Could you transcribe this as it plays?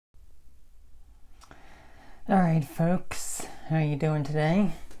Alright folks, how are you doing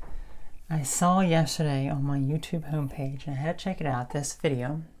today? I saw yesterday on my YouTube homepage, and I had to check it out, this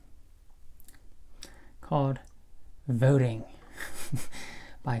video called Voting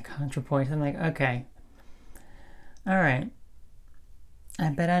by ContraPoints. I'm like, okay, alright, I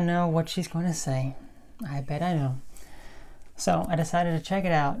bet I know what she's going to say. I bet I know. So I decided to check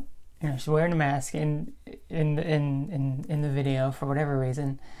it out. You know, she's wearing a mask in the video for whatever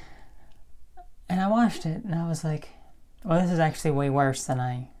reason. And I watched it and I was like, well, this is actually way worse than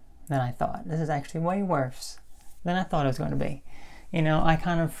I thought. This is actually way worse than I thought it was going to be. You know, I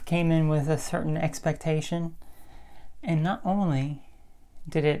kind of came in with a certain expectation, and not only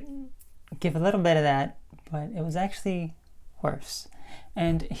did it give a little bit of that, but it was actually worse.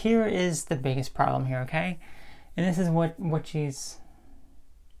 And here is the biggest problem here, okay? And this is what she's,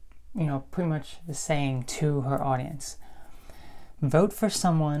 you know, pretty much saying to her audience. Vote for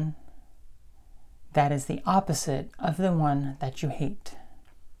someone that is the opposite of the one that you hate.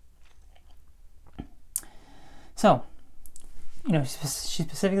 So, you know, she's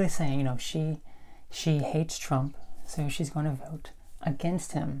specifically saying, you know, she hates Trump, so she's going to vote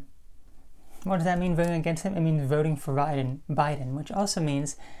against him. What does that mean, voting against him? It means voting for Biden, which also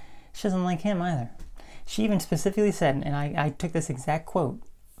means she doesn't like him either. She even specifically said, and I took this exact quote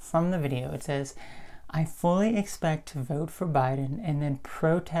from the video, it says, I fully expect to vote for Biden and then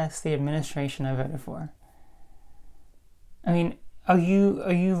protest the administration I voted for. I mean,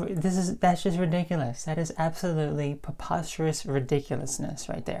 that's just ridiculous. That is absolutely preposterous ridiculousness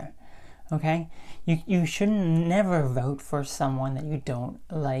right there. Okay? You shouldn't never vote for someone that you don't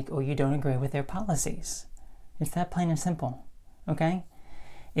like or you don't agree with their policies. It's that plain and simple. Okay?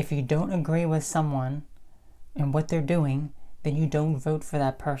 If you don't agree with someone and what they're doing, then you don't vote for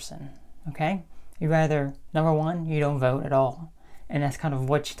that person. Okay? You rather, number one, you don't vote at all. And that's kind of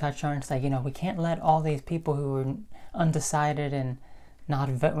what she touched on. It's like, you know, we can't let all these people who are undecided and not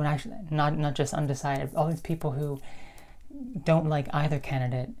vote, well, actually, not just undecided, all these people who don't like either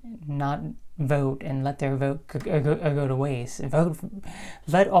candidate not vote and let their vote go to waste.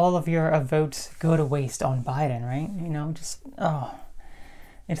 Let all of your votes go to waste on Biden, right? You know, just,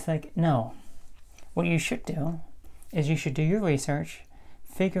 it's like, no. What you should do is you should do your research,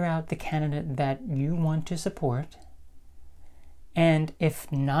 figure out the candidate that you want to support, and if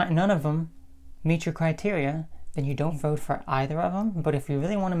none of them meet your criteria, then you don't vote for either of them. But if you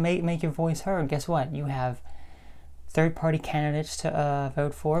really want to make your voice heard, guess what? You have third-party candidates to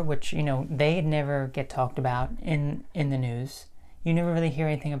vote for, which, you know, they never get talked about in the news. You never really hear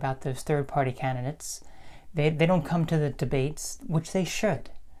anything about those third-party candidates. They don't come to the debates, which they should.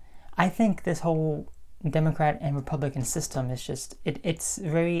 I think this whole Democrat and Republican system is just, it's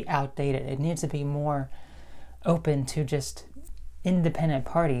very outdated. It needs to be more open to just independent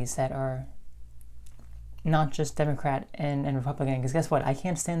parties that are not just Democrat and Republican. Because guess what? I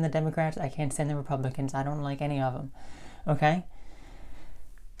can't stand the Democrats. I can't stand the Republicans. I don't like any of them. Okay?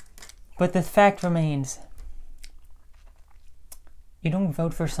 But the fact remains, you don't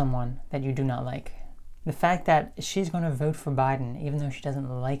vote for someone that you do not like. The fact that she's going to vote for Biden even though she doesn't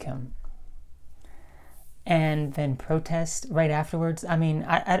like him, and then protest right afterwards. I mean,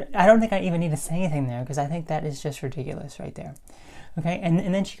 I don't think I even need to say anything there, because I think that is just ridiculous right there. Okay, and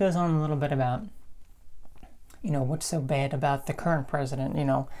then she goes on a little bit about, you know, what's so bad about the current president, you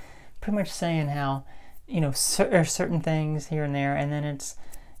know, pretty much saying how, you know, certain things here and there, and then it's,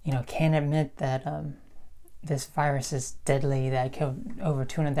 you know, can't admit that this virus is deadly, that killed over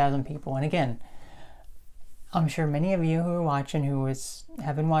 200,000 people. And again, I'm sure many of you who are watching,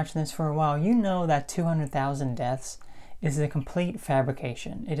 have been watching this for a while, you know that 200,000 deaths is a complete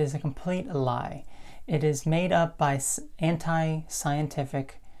fabrication. It is a complete lie. It is made up by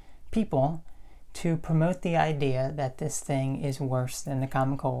anti-scientific people to promote the idea that this thing is worse than the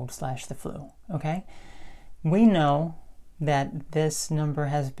common cold / the flu. Okay? We know that this number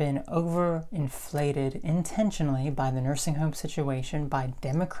has been overinflated intentionally by the nursing home situation, by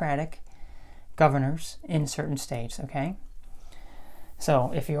Democratic governors in certain states, okay?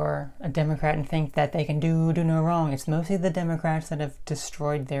 So if you're a Democrat and think that they can do no wrong, it's mostly the Democrats that have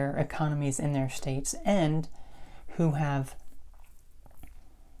destroyed their economies in their states and who have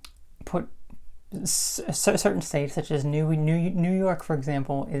put certain states, such as New York, for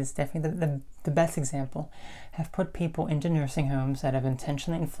example, is definitely the best example, have put people into nursing homes that have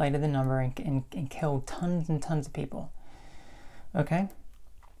intentionally inflated the number and killed tons and tons of people, okay?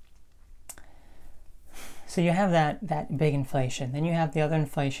 So you have that big inflation. Then you have the other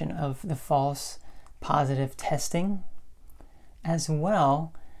inflation of the false positive testing, as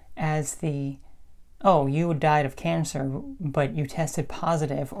well as the oh, you died of cancer, but you tested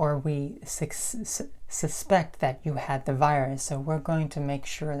positive, or we suspect that you had the virus, so we're going to make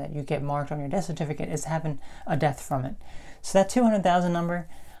sure that you get marked on your death certificate as having a death from it. So that 200,000 number,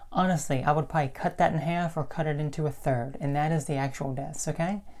 honestly, I would probably cut that in half or cut it into a third, and that is the actual deaths,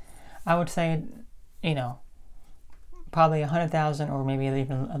 okay? I would say, you know, probably 100,000 or maybe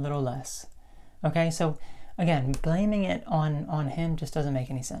even a little less. Okay, so again, blaming it on him just doesn't make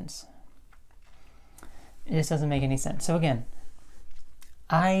any sense. It just doesn't make any sense. So again,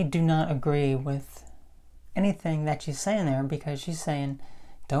 I do not agree with anything that she's saying there, because she's saying,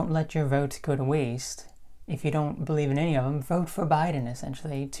 don't let your votes go to waste. If you don't believe in any of them, vote for Biden,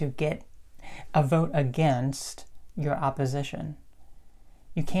 essentially, to get a vote against your opposition.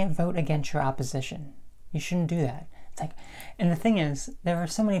 You can't vote against your opposition. You shouldn't do that. It's like, and the thing is, there are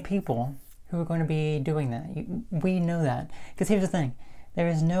so many people who are going to be doing that. We know that. Because here's the thing. There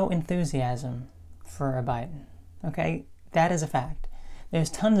is no enthusiasm for a Biden. Okay? That is a fact. There's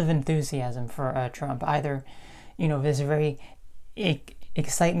tons of enthusiasm for Trump. Either, you know, there's very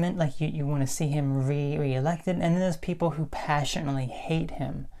excitement, like you want to see him re-elected, and then there's people who passionately hate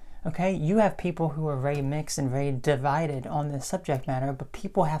him. Okay? You have people who are very mixed and very divided on this subject matter, but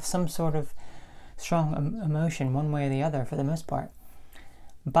people have some sort of strong emotion one way or the other for the most part.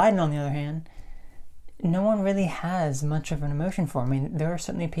 Biden, on the other hand, no one really has much of an emotion for him. I mean, there are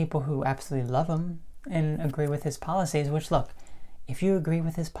certainly people who absolutely love him and agree with his policies, which, look, if you agree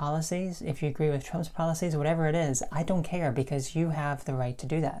with his policies, if you agree with Trump's policies, whatever it is, I don't care, because you have the right to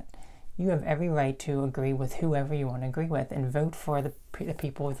do that. You have every right to agree with whoever you want to agree with and vote for the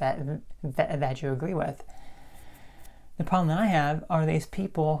people that you agree with. The problem that I have are these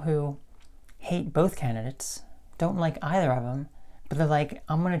people who hate both candidates, don't like either of them, but they're like,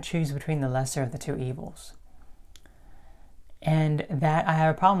 I'm going to choose between the lesser of the two evils. And that I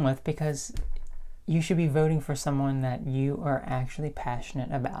have a problem with, because you should be voting for someone that you are actually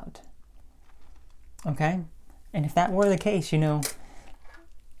passionate about. Okay? And if that were the case, you know,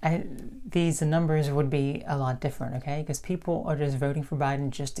 these numbers would be a lot different, okay? Because people are just voting for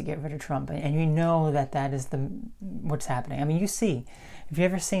Biden just to get rid of Trump. And you know that is what's happening. I mean, you see, have you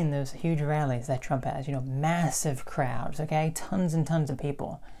ever seen those huge rallies that Trump has? You know, massive crowds, okay? Tons and tons of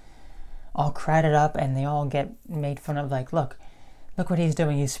people all crowded up, and they all get made fun of, like, look what he's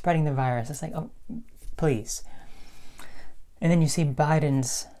doing. He's spreading the virus. It's like, oh, please. And then you see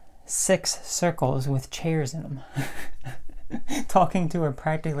Biden's 6 circles with chairs in them. Talking to a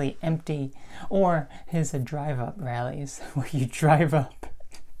practically empty, or his drive-up rallies, where you drive up.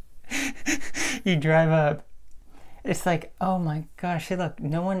 You drive up. It's like, oh my gosh, hey, look,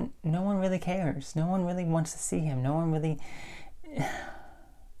 no one really cares. No one really wants to see him. No one really...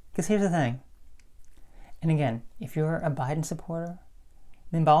 Because here's the thing. And again, if you're a Biden supporter,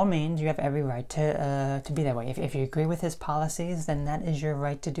 then by all means, you have every right to be that way. If you agree with his policies, then that is your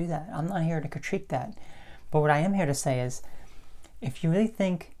right to do that. I'm not here to critique that. But what I am here to say is, if you really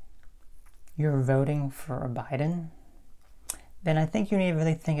think you're voting for a Biden, then I think you need to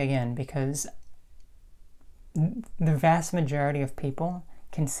really think again, because the vast majority of people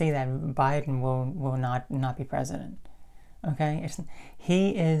can see that Biden will not be president. Okay? He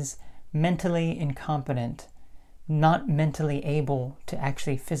is mentally incompetent, not mentally able to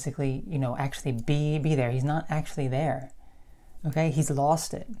actually physically, you know, actually be there. He's not actually there. Okay? He's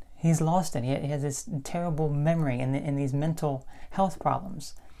lost it. He's lost it. He has this terrible memory and these mental health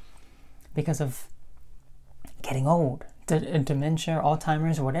problems because of getting old, dementia,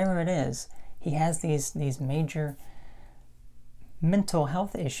 Alzheimer's, whatever it is. He has these major mental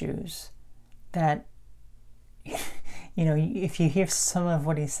health issues that, you know, if you hear some of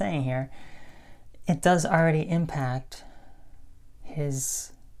what he's saying here, it does already impact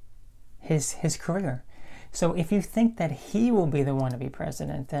his career. So if you think that he will be the one to be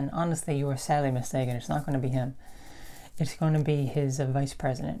president, then honestly, you are sadly mistaken. It's not going to be him. It's going to be his vice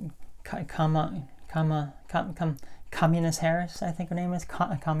president, Communist Harris, I think her name is,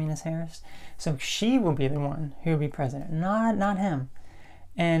 Communist Harris. So she will be the one who will be president, not him.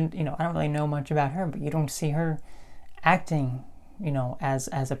 And, you know, I don't really know much about her, but you don't see her acting, you know, as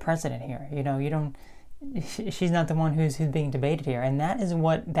a president here. You know, you don't... She's not the one who's being debated here, and that is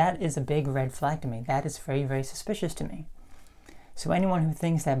a big red flag to me. That is very, very suspicious to me. So anyone who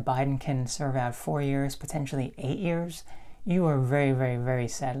thinks that Biden can serve out 4 years, potentially 8 years, you are very, very, very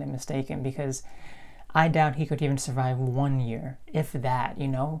sadly mistaken, because I doubt he could even survive 1 year, if that. You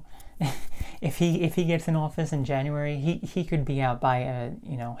know, if he gets in office in January, he could be out by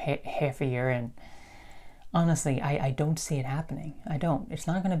half a year, and honestly, I don't see it happening. I don't. It's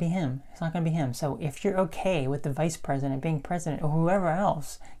not going to be him. It's not going to be him. So if you're okay with the vice president being president, or whoever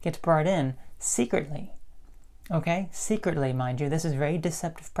else gets brought in secretly, okay? Secretly, mind you, this is very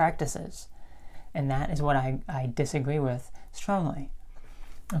deceptive practices. And that is what I disagree with strongly.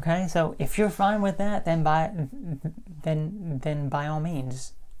 Okay, so if you're fine with that, then by all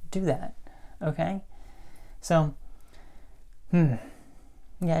means do that. Okay, so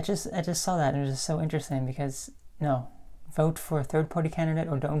yeah, I just saw that, and it was just so interesting because no, vote for a third-party candidate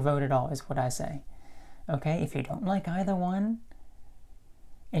or don't vote at all is what I say. Okay, if you don't like either one,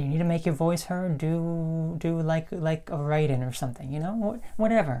 and you need to make your voice heard, do like a write-in or something. You know,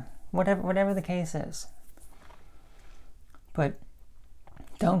 whatever the case is. But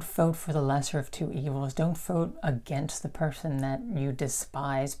don't vote for the lesser of two evils. Don't vote against the person that you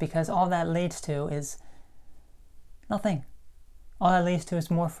despise, because all that leads to is nothing. All that leads to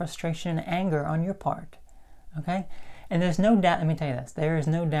is more frustration and anger on your part. Okay? And there's no doubt, let me tell you this, there is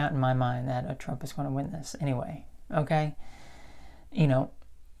no doubt in my mind that Trump is going to win this anyway. Okay? You know,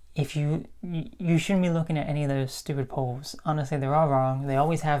 if you shouldn't be looking at any of those stupid polls. Honestly, they're all wrong. They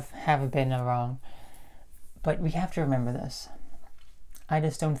always have been wrong. But we have to remember this. I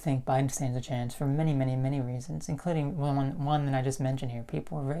just don't think Biden stands a chance for many, many, many reasons, including one that I just mentioned here.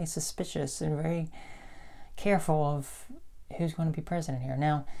 People are very suspicious and very careful of who's going to be president here.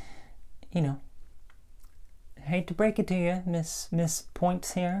 Now, you know, I hate to break it to you, Miss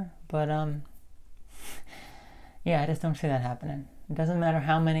Points here, but yeah, I just don't see that happening. It doesn't matter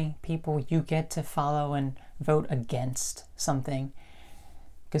how many people you get to follow and vote against something,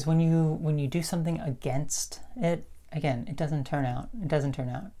 because when you do something against it, again, it doesn't turn out. It doesn't turn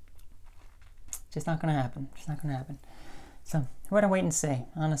out. It's just not going to happen. It's not going to happen. So we're going to wait and see.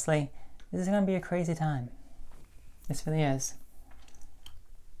 Honestly, this is going to be a crazy time. This really is.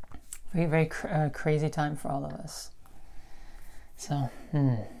 Very, very crazy time for all of us. So,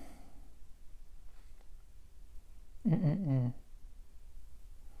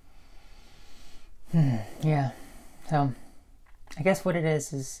 yeah. So, I guess what it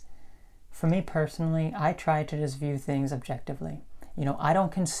is for me personally, I try to just view things objectively. You know, I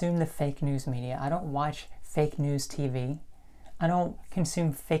don't consume the fake news media. I don't watch fake news TV. I don't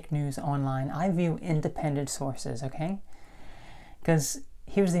consume fake news online. I view independent sources, okay? Because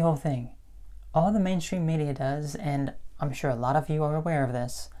here's the whole thing. All the mainstream media does, and I'm sure a lot of you are aware of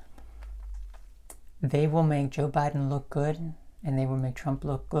this, they will make Joe Biden look good, and they will make Trump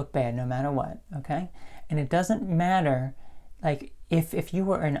look bad no matter what, okay? And it doesn't matter, like, if you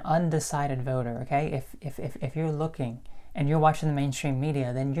were an undecided voter, okay? If you're looking and you're watching the mainstream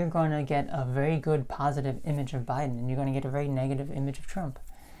media, then you're going to get a very good positive image of Biden, and you're going to get a very negative image of Trump.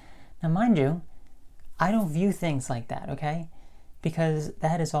 Now, mind you, I don't view things like that, okay? Because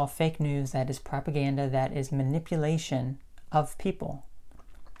that is all fake news, that is propaganda, that is manipulation of people,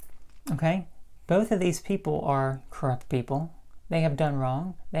 okay? Both of these people are corrupt people. They have done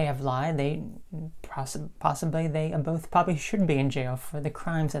wrong. They have lied. They possibly both probably should be in jail for the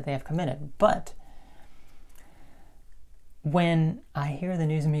crimes that they have committed. But when I hear the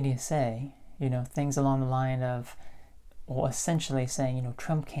news media say, you know, things along the line of, well, essentially saying, you know,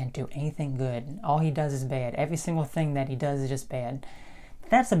 Trump can't do anything good. All he does is bad. Every single thing that he does is just bad.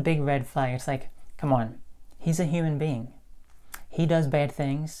 That's a big red flag. It's like, come on, he's a human being. He does bad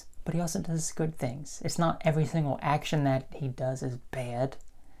things, but he also does good things. It's not every single action that he does is bad.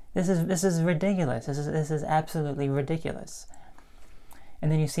 This is ridiculous. This is absolutely ridiculous.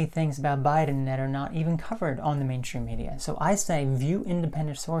 And then you see things about Biden that are not even covered on the mainstream media. So I say view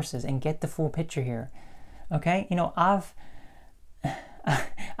independent sources and get the full picture here. Okay? You know, I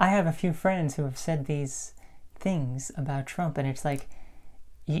have a few friends who have said these things about Trump, and it's like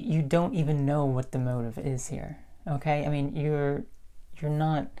you don't even know what the motive is here. Okay? I mean, you're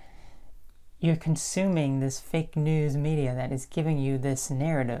consuming this fake news media that is giving you this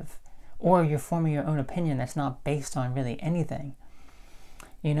narrative, or you're forming your own opinion that's not based on really anything.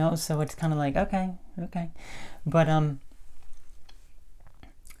 You know, so it's kind of like, okay. But a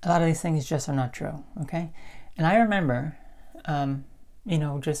lot of these things just are not true, okay? And I remember, you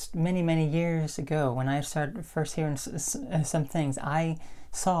know, just many, many years ago when I started first hearing some things, I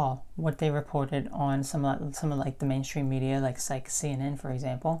saw what they reported on some of like the mainstream media, like CNN, for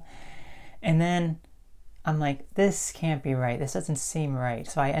example. And then I'm like, this can't be right. This doesn't seem right.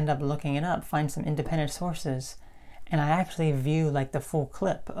 So I end up looking it up, find some independent sources, and I actually view like the full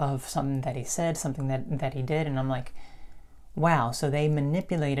clip of something that he said, something that he did, and I'm like, wow, so they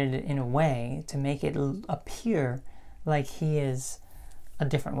manipulated it in a way to make it appear like he is a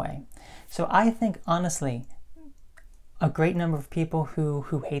different way. So I think, honestly, a great number of people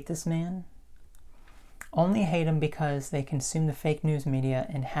who hate this man only hate him because they consume the fake news media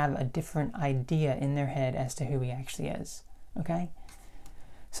and have a different idea in their head as to who he actually is. Okay?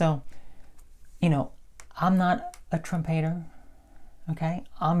 So, you know, I'm not a Trump hater. Okay?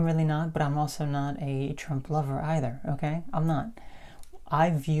 I'm really not, but I'm also not a Trump lover either. Okay? I'm not. I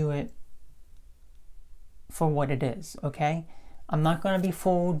view it for what it is. Okay? I'm not going to be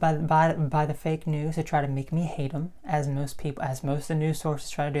fooled by the fake news to try to make me hate him, as most of the news sources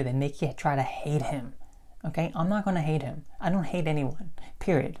try to do. They make you try to hate him. Okay? I'm not going to hate him. I don't hate anyone.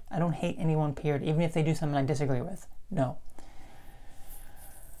 Period. I don't hate anyone, period. Even if they do something I disagree with. No.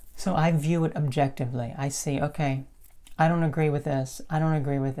 So I view it objectively. I see, okay, I don't agree with this. I don't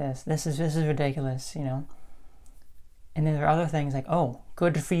agree with this. This is ridiculous, you know? And then there are other things like, oh,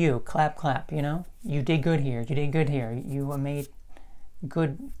 good for you. Clap, clap, you know? You did good here. You did good here. You were made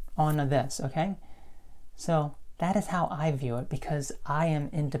good on this, okay? So that is how I view it, because I am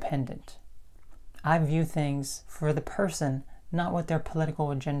independent. I view things for the person, not what their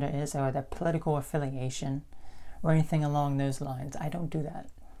political agenda is or their political affiliation or anything along those lines. I don't do that.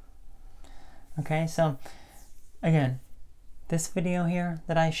 Okay, so again, this video here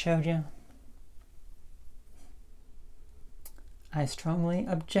that I showed you, I strongly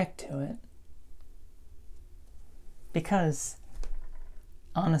object to it because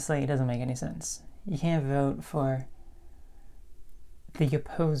honestly, it doesn't make any sense. You can't vote for the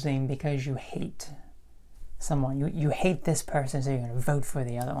opposing because you hate someone. You hate this person, so you're going to vote for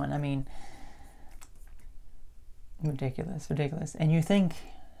the other one. I mean, ridiculous. And you think,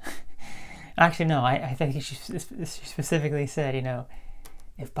 actually no, I think she specifically said, you know,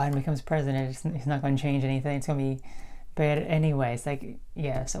 if Biden becomes president, it's not going to change anything. It's going to be bad anyway. It's like,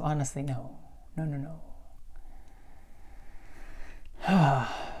 yeah, so honestly, no.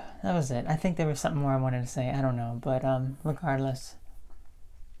 That was it. I think there was something more I wanted to say. I don't know, but regardless,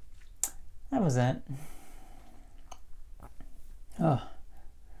 that was it. Oh,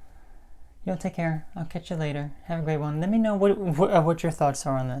 y'all take care. I'll catch you later. Have a great one. Let me know what your thoughts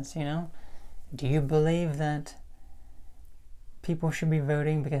are on this. You know, do you believe that people should be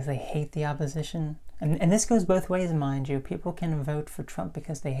voting because they hate the opposition? And this goes both ways, mind you. People can vote for Trump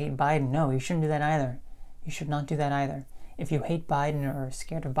because they hate Biden. No, you shouldn't do that either. You should not do that either. If you hate Biden or are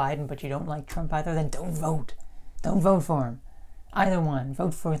scared of Biden, but you don't like Trump either, then don't vote. Don't vote for him. Either one.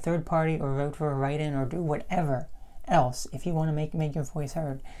 Vote for a third party or vote for a write-in or do whatever else if you want to make your voice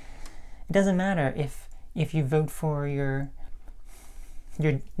heard. It doesn't matter if you vote for you're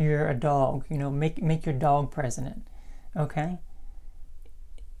a dog. You know, make your dog president. Okay?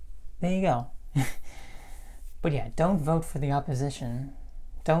 There you go. But yeah, don't vote for the opposition.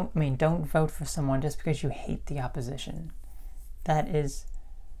 Don't vote for someone just because you hate the opposition. That is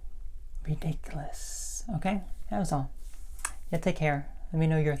ridiculous. Okay? That was all. Yeah, take care. Let me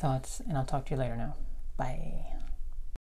know your thoughts, and I'll talk to you later now. Bye.